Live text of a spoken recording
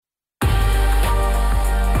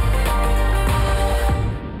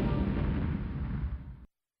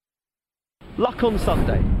Luck on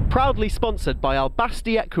Sunday, proudly sponsored by Al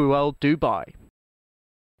Basti Equiworld Dubai.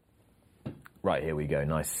 Right, here we go.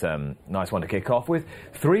 Nice one to kick off with.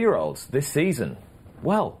 3-year-olds this season.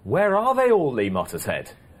 Well, where are they all, Lee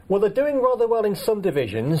Mottershead? Well, they're doing rather well in some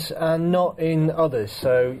divisions and not in others.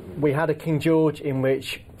 So we had a King George in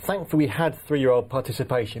which, thankfully, we had 3-year-old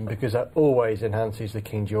participation because that always enhances the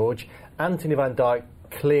King George. Anthony van Dijk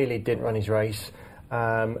clearly didn't run his race.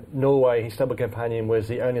 Norway, his stable companion, was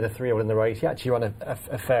the only other 3-year-old in the race. He actually ran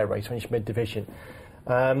a fair race, finished mid-division.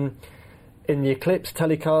 In the Eclipse,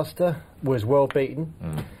 Telecaster was well beaten.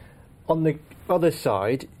 On the other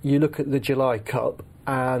side, you look at the July Cup,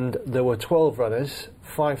 and there were 12 runners,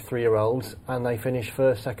 5 3-year-olds, and they finished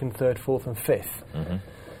 1st, 2nd, 3rd, 4th and 5th.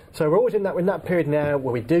 So we're always in that period now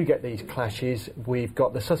where we do get these clashes. We've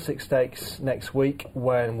got the Sussex Stakes next week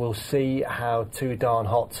when we'll see how Too Darn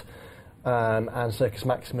Hot and Circus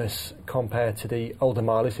Maximus compare to the older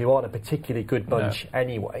milers, who aren't a particularly good bunch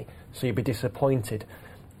anyway, so you'd be disappointed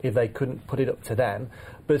if they couldn't put it up to them.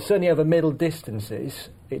 But certainly over middle distances,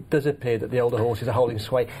 it does appear that the older horses are holding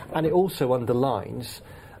sway, and it also underlines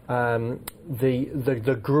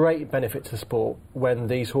the great benefit to the sport when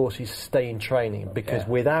these horses stay in training, because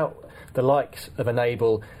without the likes of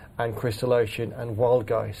Enable and Crystal Ocean and Wild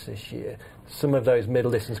Guys this year, some of those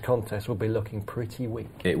middle distance contests will be looking pretty weak.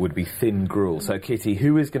 It would be thin gruel. So, Kitty,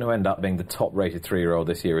 who is going to end up being the top rated 3-year-old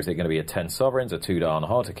this year? Is it going to be a 10 Sovereigns, a Too Darn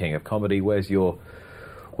Hot, a King of Comedy? What's your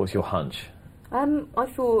hunch? I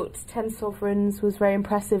thought 10 Sovereigns was very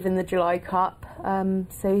impressive in the July Cup,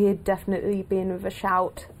 so he'd definitely be in with a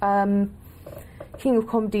shout. King of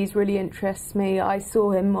Comedies really interests me. I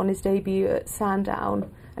saw him on his debut at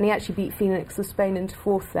Sandown, and he actually beat Phoenix of Spain into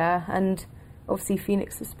 4th there, and obviously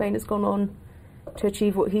Phoenix of Spain has gone on to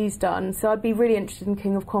achieve what he's done, so I'd be really interested in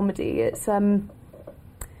King of Comedy. It's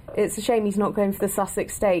a shame he's not going for the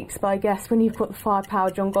Sussex Stakes, but I guess when you've got the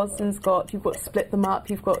firepower John Gosden's got, you've got to split them up,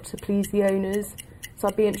 you've got to please the owners. So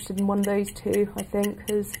I'd be interested in one of those two, I think,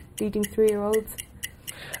 as leading 3-year-olds.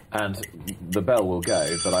 And the bell will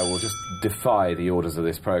go, but I will just defy the orders of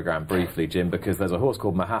this programme briefly, Jim, because there's a horse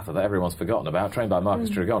called Mahatha that everyone's forgotten about, trained by Marcus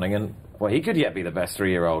Tregoning, and, well, he could yet be the best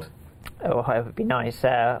 3-year-old. Oh, it would be nice.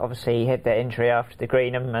 Obviously, he had the injury after the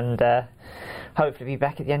Greenham, and hopefully be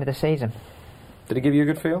back at the end of the season. Did he give you a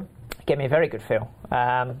good feel? It gave me a very good feel,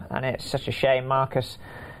 and it's such a shame. Marcus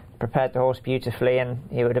prepared the horse beautifully, and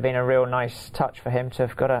it would have been a real nice touch for him to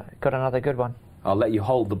have got another good one. I'll let you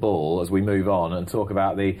hold the ball as we move on and talk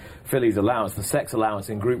about the fillies allowance, the sex allowance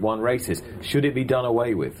in Group 1 races. Should it be done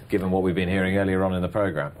away with, given what we've been hearing earlier on in the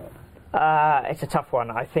programme? It's a tough one.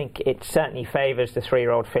 I think it certainly favours the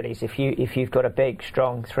 3-year-old fillies. If you've got a big,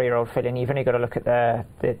 strong 3-year-old filly, and you've only got to look at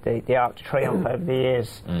the Arc de Triomphe over the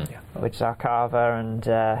years with Zarkava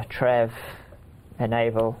and Trev,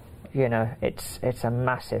 Enable. You know, it's a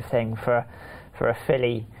massive thing for a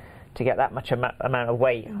filly to get that much amount of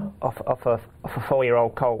weight off a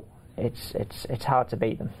 4-year-old colt. It's hard to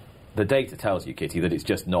beat them. The data tells you, Kitty, that it's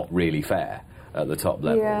just not really fair at the top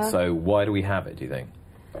level. Yeah. So why do we have it, do you think?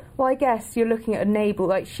 Well, I guess you're looking at Enable,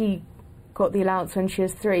 like she got the allowance when she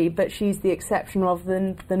was 3, but she's the exception rather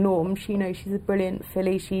than the norm. She's a brilliant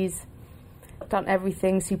filly. She's done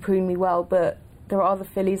everything supremely well, but there are other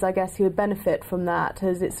fillies, I guess, who would benefit from that,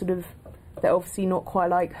 as it's sort of, they're obviously not quite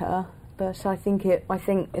like her. But I think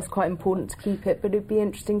it's quite important to keep it, but it'd be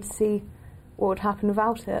interesting to see what would happen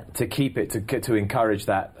without it. To keep it, to encourage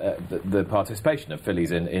that the participation of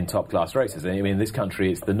fillies in top class races. I mean, in this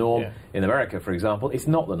country, it's the norm. Yeah. In America, for example, it's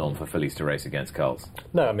not the norm for fillies to race against colts.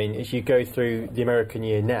 No, I mean, as you go through the American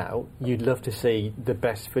year now, you'd love to see the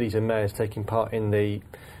best fillies and mares taking part in the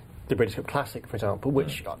British Cup Classic, for example,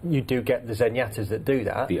 which you do get the Zenyatas that do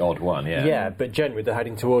that. The odd one, yeah. Yeah, but generally they're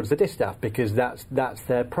heading towards the Distaff because that's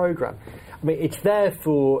their programme. I mean, it's there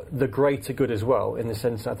for the greater good as well, in the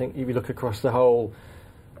sense I think if you look across the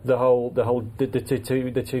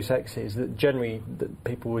two sexes, that generally that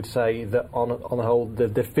people would say that on the whole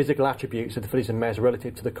the physical attributes of the fillies and mares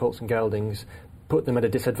relative to the colts and geldings put them at a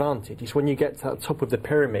disadvantage. It's when you get to the top of the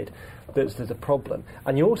pyramid there's a problem.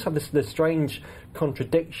 And you also have this strange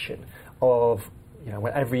contradiction of, you know,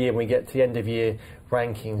 when every year when we get to the end of year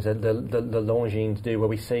rankings that the Longines do, where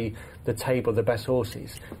we see the table of the best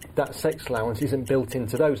horses, that sex allowance isn't built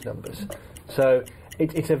into those numbers. So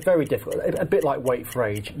it's a very difficult, a bit like Weight for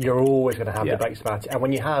Age, you're always going to have debates about it. And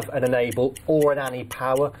when you have an Enable or an Annie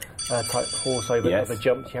Power type horse over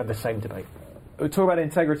jumps, you have the same debate. We talk about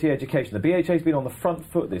integrity education. The BHA's been on the front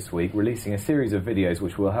foot this week, releasing a series of videos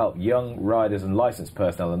which will help young riders and licensed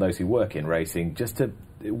personnel and those who work in racing just to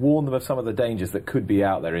warn them of some of the dangers that could be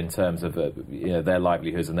out there in terms of their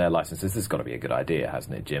livelihoods and their licences. This has got to be a good idea,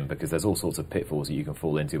 hasn't it, Jim? Because there's all sorts of pitfalls that you can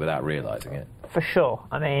fall into without realising it. For sure.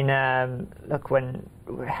 I mean, look, when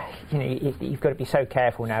you've got to be so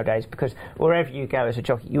careful nowadays, because wherever you go as a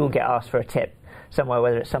jockey, you will get asked for a tip somewhere,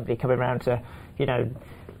 whether it's somebody coming around to,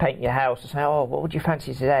 paint your house, or say, "Oh, what would you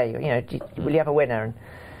fancy today?" Will you have a winner?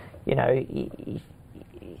 And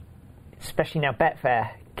especially now Betfair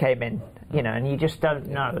came in, and you just don't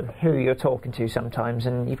know who you're talking to sometimes,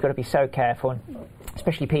 and you've got to be so careful, and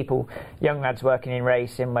especially young lads working in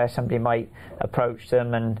racing, where somebody might approach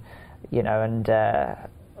them and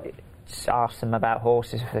ask them about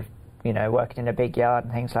horses if they're working in a big yard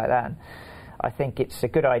and things like that. And I think it's a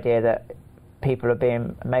good idea that people are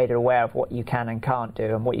being made aware of what you can and can't do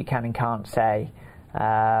and what you can and can't say.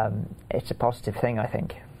 It's a positive thing, I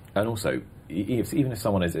think. And also, even if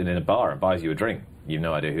someone is in a bar and buys you a drink, you've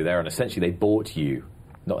no idea who they are, and essentially they bought you.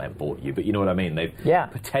 Not they bought you, but you know what I mean. They've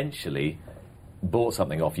potentially bought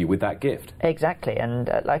something off you with that gift. Exactly,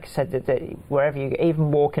 and like I said, wherever you,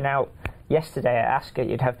 even walking out yesterday at Ascot,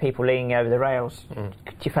 you'd have people leaning over the rails. Do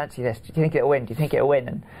you fancy this? Do you think it'll win? Do you think it'll win?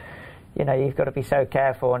 And you've got to be so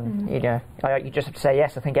careful, and you just have to say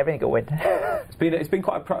yes. I think everything will win. It's been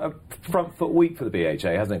quite a front foot week for the BHA,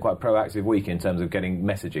 hasn't it? Quite a proactive week in terms of getting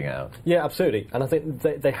messaging out. Yeah, absolutely, and I think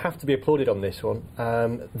they have to be applauded on this one.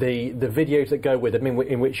 The videos that go with them,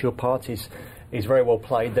 in which your part is very well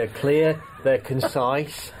played. They're clear, they're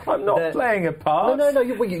concise. I'm not playing a part. No.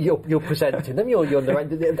 You're presenting them. You're on the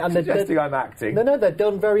and suggesting I'm acting. No, they're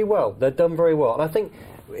done very well. They're done very well, and I think.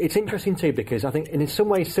 It's interesting too, because I think in some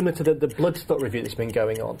ways similar to the Bloodstock review that's been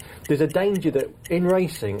going on, there's a danger that in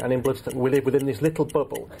racing and in Bloodstock we live within this little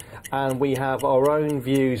bubble, and we have our own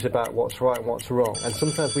views about what's right and what's wrong, and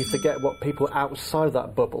sometimes we forget what people outside of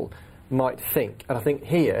that bubble might think. And I think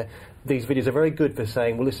here these videos are very good for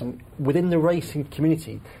saying, well, listen, within the racing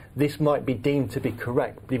community this might be deemed to be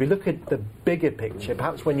correct, but if you look at the bigger picture,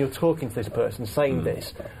 perhaps when you're talking to this person saying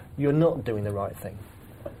this, you're not doing the right thing.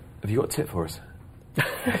 Have you got a tip for us?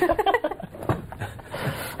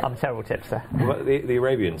 I'm a terrible tipster. What about the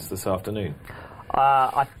Arabians this afternoon?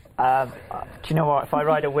 Do you know what? If I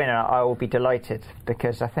ride a winner, I will be delighted,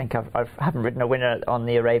 because I think I haven't ridden a winner on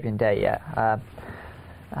the Arabian Day yet.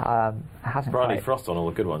 Hasn't Briley quite. Frost on all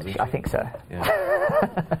the good ones, isn't she? I think so.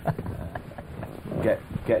 Yeah.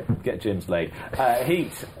 Get Jim's leg.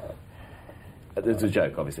 Heat. There's a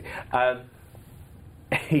joke, obviously.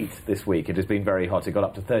 Heat this week. It has been very hot. It got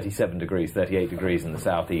up to 37 degrees, 38 degrees in the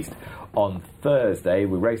southeast on Thursday.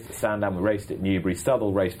 We raced at Sandown, we raced at Newbury.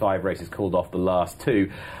 Southwell raced 5 races, called off the last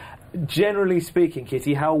 2. Generally speaking,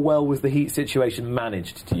 Kitty, how well was the heat situation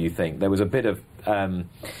managed, do you think? There was a bit of...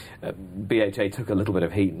 BHA took a little bit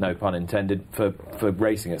of heat, no pun intended, for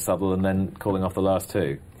racing at Southwell and then calling off the last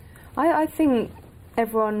 2. I think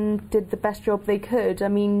everyone did the best job they could. I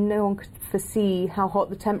mean, no one could foresee how hot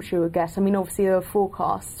the temperature would get. I mean, obviously there were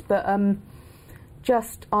forecasts, but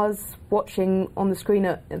just I was watching on the screen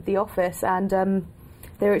at the office, and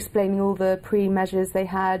they were explaining all the pre-measures they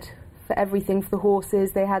had for everything for the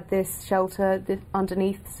horses. They had this shelter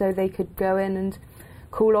underneath so they could go in and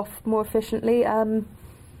cool off more efficiently. I'm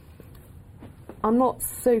not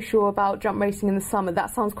so sure about jump racing in the summer.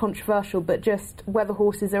 That sounds controversial, but just whether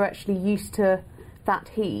horses are actually used to that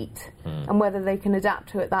heat and whether they can adapt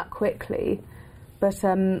to it that quickly. But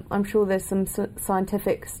I'm sure there's some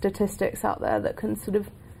scientific statistics out there that can sort of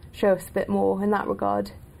show us a bit more in that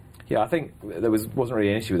regard. Yeah, I think there wasn't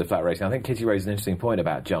really an issue with the flat racing. I think Kitty raised an interesting point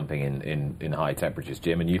about jumping in high temperatures,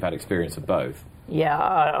 Jim, and you've had experience of both. Yeah,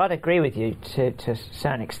 I'd agree with you to a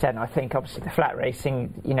certain extent. I think obviously the flat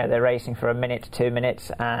racing, they're racing for a minute to 2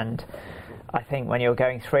 minutes, and I think when you're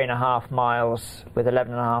going 3.5 miles with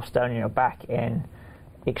 11.5 stone in your back in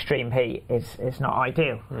extreme heat is not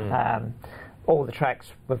ideal. All the tracks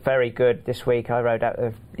were very good this week. I rode out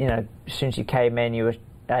of, as soon as you came in, you were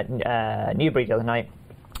at Newbury the other night.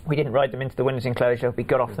 We didn't ride them into the winners' enclosure. We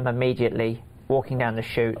got off them immediately, walking down the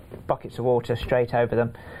chute, buckets of water straight over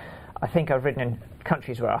them. I think I've ridden in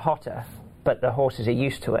countries where are hotter, but the horses are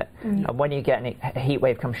used to it. And when you get a heat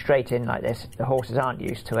wave come straight in like this, the horses aren't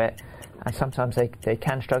used to it, and sometimes they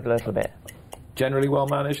can struggle a little bit. Generally well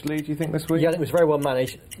managed, Lee, do you think, this week? Yeah, I think it was very well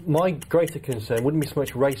managed. My greater concern wouldn't be so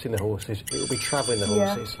much racing the horses, it would be travelling the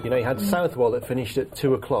horses. You had Southwell that finished at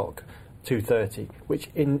 2 o'clock, 2:30, which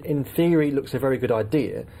in theory looks a very good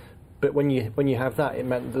idea, but when you have that, it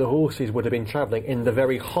meant that the horses would have been travelling in the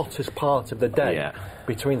very hottest part of the day,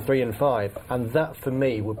 between 3 and 5, and that for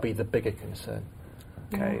me would be the bigger concern.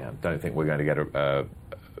 Okay, I don't think we're going to get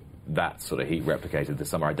that sort of heat replicated this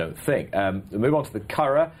summer, I don't think. We'll move on to the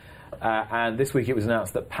Curragh. And this week it was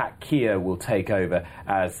announced that Pat Keogh will take over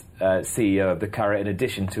as CEO of the Curragh, in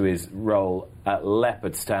addition to his role at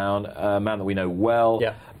Leopardstown, a man that we know well.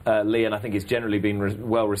 Yeah. Lee, and I think it's generally been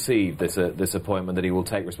well received, this appointment, that he will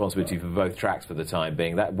take responsibility for both tracks for the time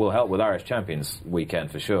being. That will help with Irish Champions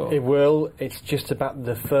weekend for sure. It will. It's just about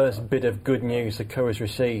the first bit of good news the Curragh's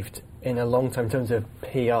received in a long time in terms of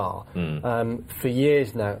PR. For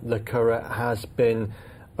years now, the Curragh has been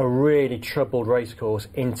a really troubled racecourse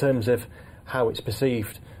in terms of how it's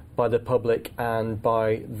perceived by the public and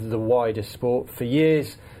by the wider sport. For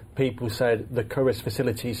years, people said the Curragh's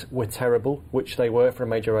facilities were terrible, which they were for a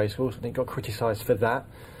major racecourse, and it got criticised for that.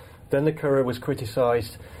 Then the Curragh was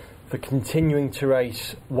criticised for continuing to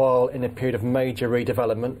race while in a period of major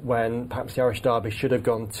redevelopment, when perhaps the Irish Derby should have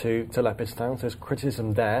gone to Leopardstown, so there's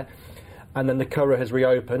criticism there. And then the Curragh has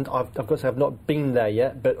reopened. I've got to say, I've not been there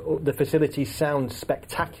yet, but the facilities sound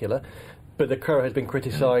spectacular. But the Curragh has been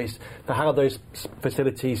criticised for how those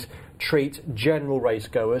facilities treat general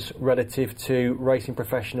racegoers relative to racing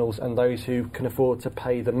professionals and those who can afford to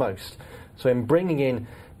pay the most. So in bringing in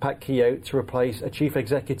Pat Keogh to replace a chief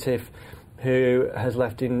executive who has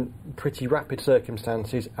left in pretty rapid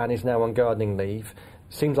circumstances and is now on gardening leave,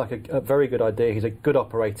 seems like a very good idea. He's a good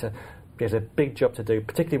operator. He has a big job to do,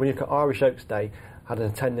 particularly when you look at Irish Oaks Day, had an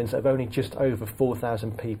attendance of only just over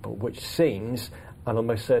 4,000 people, which seems, and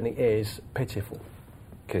almost certainly is, pitiful.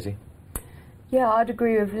 Kitty? Yeah, I'd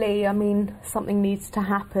agree with Lee. I mean, something needs to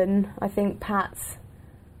happen. I think Pat's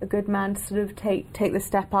a good man to sort of take the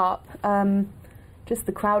step up. Just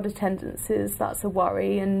the crowd attendances, that's a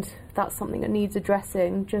worry, and that's something that needs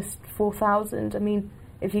addressing. Just 4,000. I mean,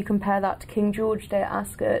 if you compare that to King George Day at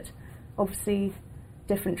Ascot, obviously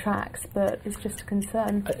different tracks, but it's just a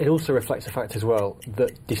concern. It also reflects the fact as well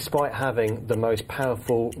that despite having the most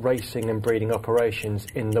powerful racing and breeding operations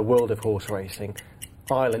in the world of horse racing,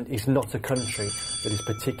 Ireland is not a country that is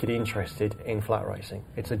particularly interested in flat racing.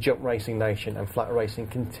 It's a jump racing nation, and flat racing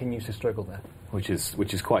continues to struggle there. Which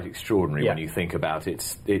is quite extraordinary when you think about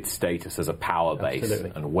its status as a power base.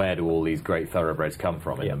 Absolutely. And where do all these great thoroughbreds come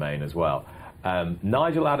from in the main as well.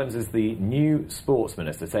 Nigel Adams is the new sports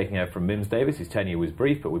minister, taking over from Mims Davis. His tenure was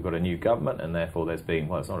brief, but we've got a new government, and therefore there's been,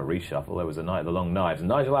 well, it's not a reshuffle, there was a night of the long knives. And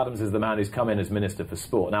Nigel Adams is the man who's come in as Minister for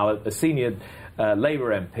Sport. Now, a senior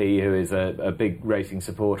Labour MP who is a big racing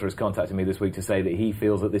supporter has contacted me this week to say that he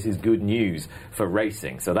feels that this is good news for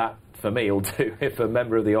racing. So that, for me, will do. If a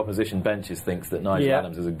member of the opposition benches thinks that Nigel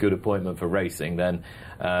Adams is a good appointment for racing, then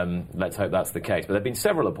let's hope that's the case. But there have been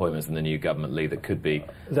several appointments in the new government, Lee, that could be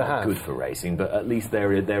good for racing, but at least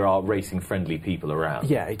there are racing-friendly people around.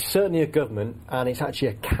 Yeah, it's certainly a government, and it's actually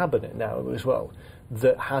a cabinet now as well,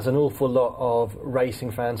 that has an awful lot of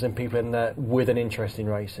racing fans and people in there with an interest in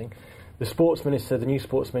racing. The sports minister, the new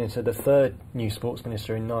sports minister, the third new sports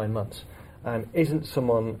minister in 9 months, isn't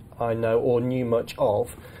someone I know or knew much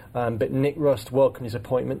of. But Nick Rust welcomed his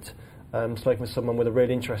appointment, spoken with someone with a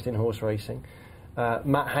real interest in horse racing.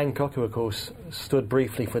 Matt Hancock, who of course stood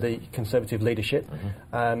briefly for the Conservative leadership,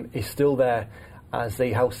 is still there as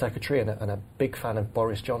the Health Secretary and a big fan of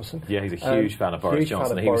Boris Johnson. Yeah, he's a huge fan of Boris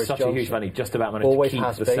Johnson. He was such a huge fan, he just about managed to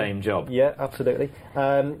keep the same job. Yeah, absolutely.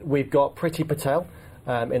 We've got Priti Patel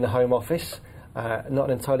in the Home Office. Not an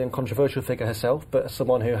entirely uncontroversial figure herself, but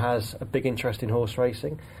someone who has a big interest in horse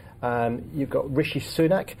racing. You've got Rishi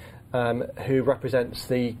Sunak, who represents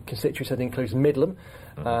the constituency that includes Midland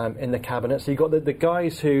in the cabinet. So you've got the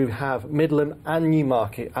guys who have Midland and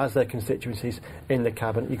Newmarket as their constituencies in the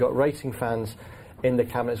cabinet. You've got racing fans in the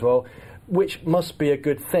cabinet as well, which must be a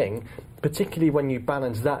good thing, particularly when you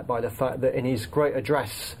balance that by the fact that in his great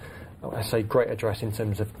address, I say great address in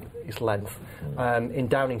terms of its length, in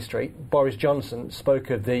Downing Street, Boris Johnson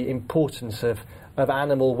spoke of the importance of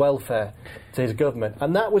animal welfare to his government.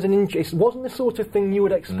 And that was it wasn't the sort of thing you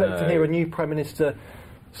would expect to hear a new Prime Minister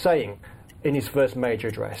saying in his first major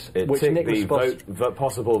address. It which ticked Nick the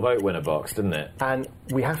possible vote winner box, didn't it? And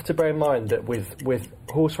we have to bear in mind that with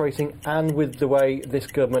horse racing and with the way this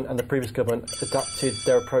government and the previous government adapted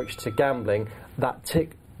their approach to gambling, that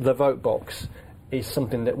tick the vote box is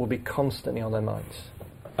something that will be constantly on their minds.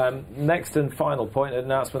 Next and final point, an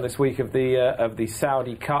announcement this week of the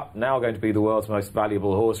Saudi Cup, now going to be the world's most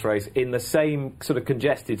valuable horse race, in the same sort of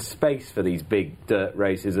congested space for these big dirt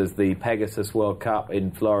races as the Pegasus World Cup in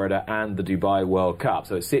Florida and the Dubai World Cup.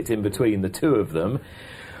 So it sits in between the two of them.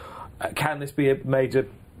 Can this be a major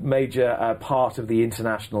part of the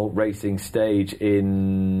international racing stage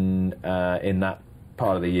in that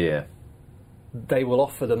part of the year? They will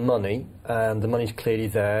offer the money. The money's clearly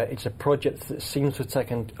there. It's a project that seems to have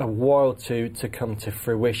taken a while to come to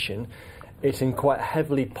fruition. It's in quite a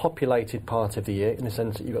heavily populated part of the year, in the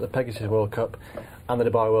sense that you've got the Pegasus World Cup and the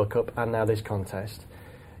Dubai World Cup and now this contest.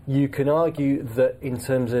 You can argue that in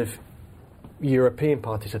terms of European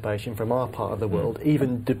participation from our part of the world,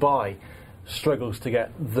 even Dubai struggles to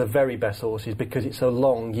get the very best horses because it's a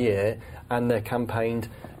long year and they're campaigned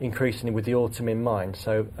increasingly with the autumn in mind.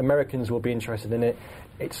 So Americans will be interested in it.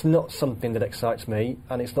 It's not something that excites me,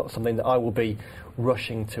 and it's not something that I will be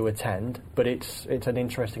rushing to attend, but it's an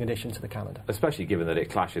interesting addition to the calendar. Especially given that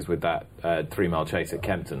it clashes with that 3-mile chase at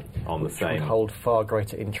Kempton on the same... would hold far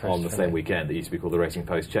greater interest. On the same weekend that used to be called the Racing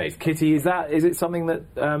Post Chase. Kitty, is it something that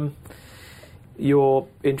you're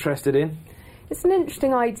interested in? It's an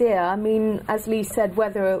interesting idea. I mean, as Lee said,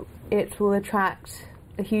 whether it will attract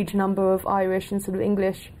a huge number of Irish and sort of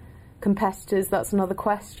English competitors, that's another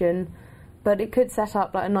question. But it could set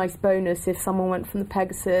up like a nice bonus if someone went from the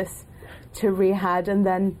Pegasus to Riyadh and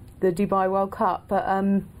then the Dubai World Cup. But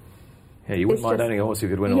yeah, you wouldn't mind owning a horse who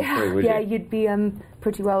could win all three, would you? Yeah, you'd be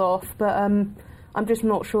pretty well off. But I'm just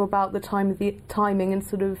not sure about the timing and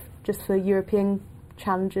sort of just for European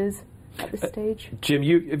challenges at this stage. Jim,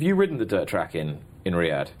 have you ridden the dirt track in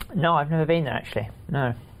Riyadh? No, I've never been there actually.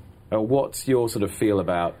 No. What's your sort of feel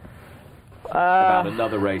about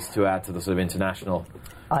another race to add to the sort of international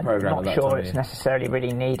program? I'm not sure it's necessarily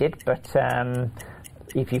really needed, but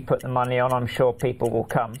if you put the money on, I'm sure people will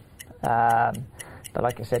come. But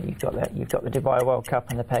like I said, you've got the Dubai World Cup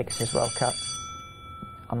and the Pegasus World Cup.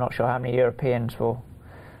 I'm not sure how many Europeans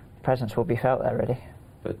presence will be felt there really.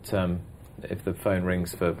 But if the phone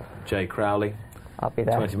rings for Jay Crowley, I'll be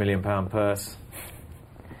there. £20 million purse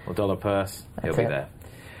or dollar purse, he'll be there.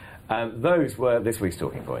 Those were this week's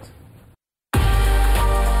talking points.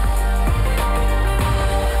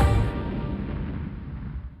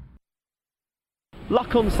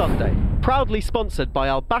 Luck on Sunday, proudly sponsored by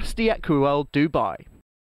Al Basti Equiworld Dubai.